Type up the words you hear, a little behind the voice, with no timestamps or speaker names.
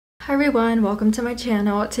Hi everyone, welcome to my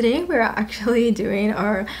channel. Today we're actually doing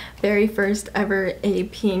our very first ever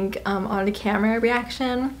Apink on camera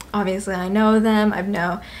reaction. Obviously I know them,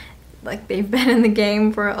 like they've been in the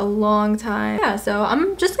game for a long time. Yeah, so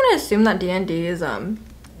I'm just gonna assume that D&D is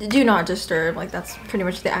do not disturb, like that's pretty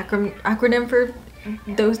much the acronym for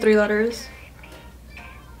those three letters.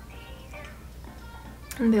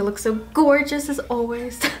 And they look so gorgeous as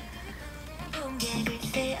always.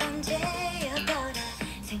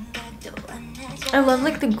 I love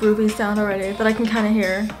like the groovy sound already that I can kind of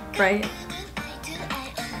hear, right?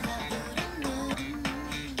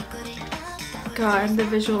 God, the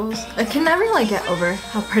visuals. I can never like get over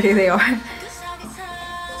how pretty they are.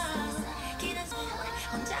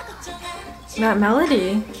 That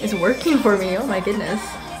melody is working for me, oh my goodness.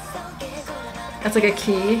 That's like a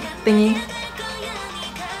key thingy.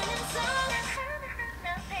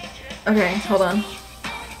 Okay, hold on.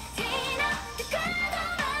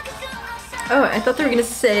 Oh, I thought they were gonna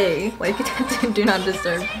say, like, do not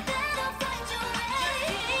disturb.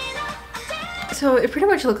 So it pretty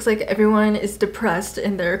much looks like everyone is depressed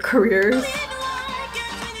in their careers.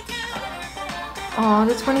 Aw,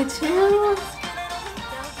 the 22.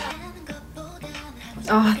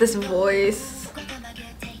 Oh, this voice.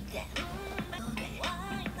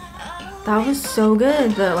 That was so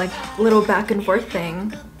good, the like little back and forth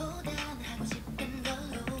thing.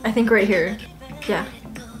 I think right here. Yeah.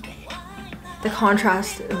 The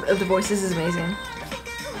contrast of the voices is amazing.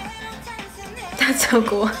 That's so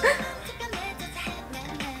cool.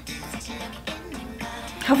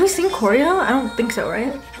 Have we seen choreo? I don't think so,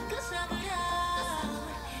 right?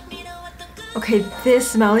 Okay,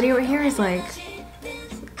 this melody right here is like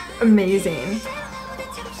amazing.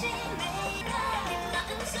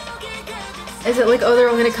 Is it like, oh, they're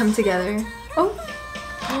all gonna come together? Oh.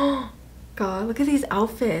 God, look at these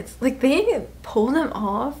outfits. Like they pull them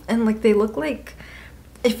off and like they look like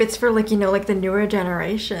if it's for like, you know, like the newer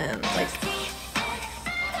generation. Like,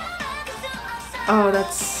 oh,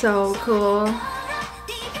 that's so cool.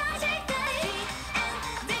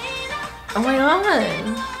 Oh my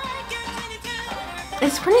god.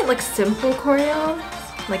 It's pretty like simple choreo,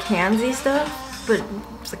 like handsy stuff, but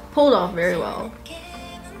it's like pulled off very well.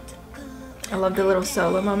 I love the little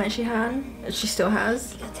solo moment she had, that she still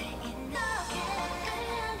has.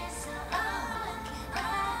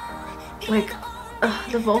 Like,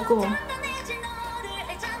 the vocal.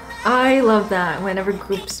 I love that whenever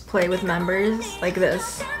groups play with members like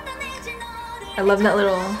this. I love that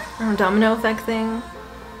little domino effect thing.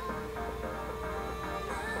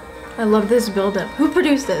 I love this build-up. Who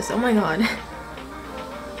produced this? Oh my god.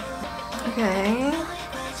 Okay.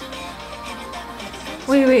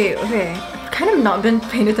 Wait, okay. I've kind of not been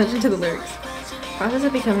paying attention to the lyrics. Process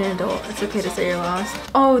of becoming an adult. It's okay to say you're lost.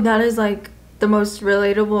 Oh, that is like the most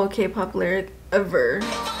relatable K-pop lyric ever.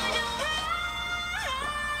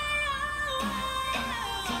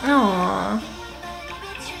 Aww.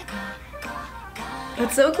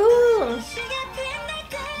 That's so cool.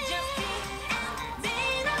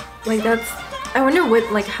 Like that's, I wonder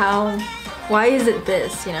what, like how, why is it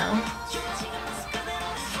this, you know?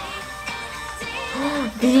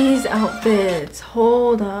 These outfits,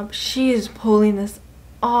 hold up, she is pulling this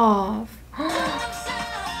off.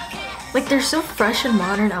 Like they're so fresh and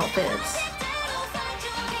modern outfits.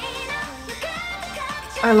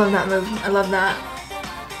 I love that move. I love that.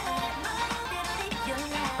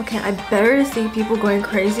 Okay, I better see people going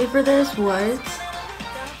crazy for this. What?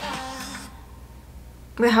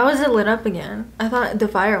 Wait, how is it lit up again? I thought the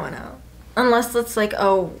fire went out. Unless it's like,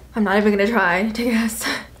 oh, I'm not even gonna try to guess.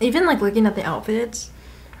 Even like looking at the outfits,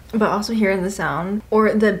 but also hearing the sound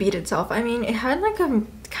or the beat itself. I mean, it had like a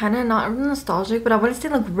kind of not nostalgic, but I wouldn't say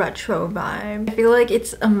like retro vibe. I feel like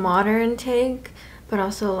it's a modern take, but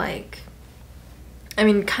also like, I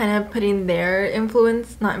mean, kind of putting their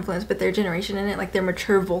influence, not influence, but their generation in it, like their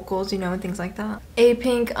mature vocals, you know, and things like that.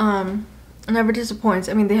 Apink never disappoints.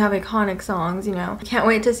 I mean, they have iconic songs, you know. I can't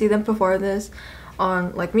wait to see them perform this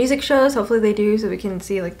on like music shows. Hopefully they do, so we can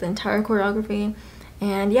see like the entire choreography.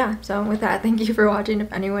 And yeah, so with that, thank you for watching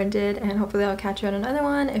if anyone did, and hopefully I'll catch you on another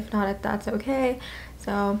one. If not, if that's okay.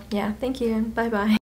 So yeah, thank you and bye bye.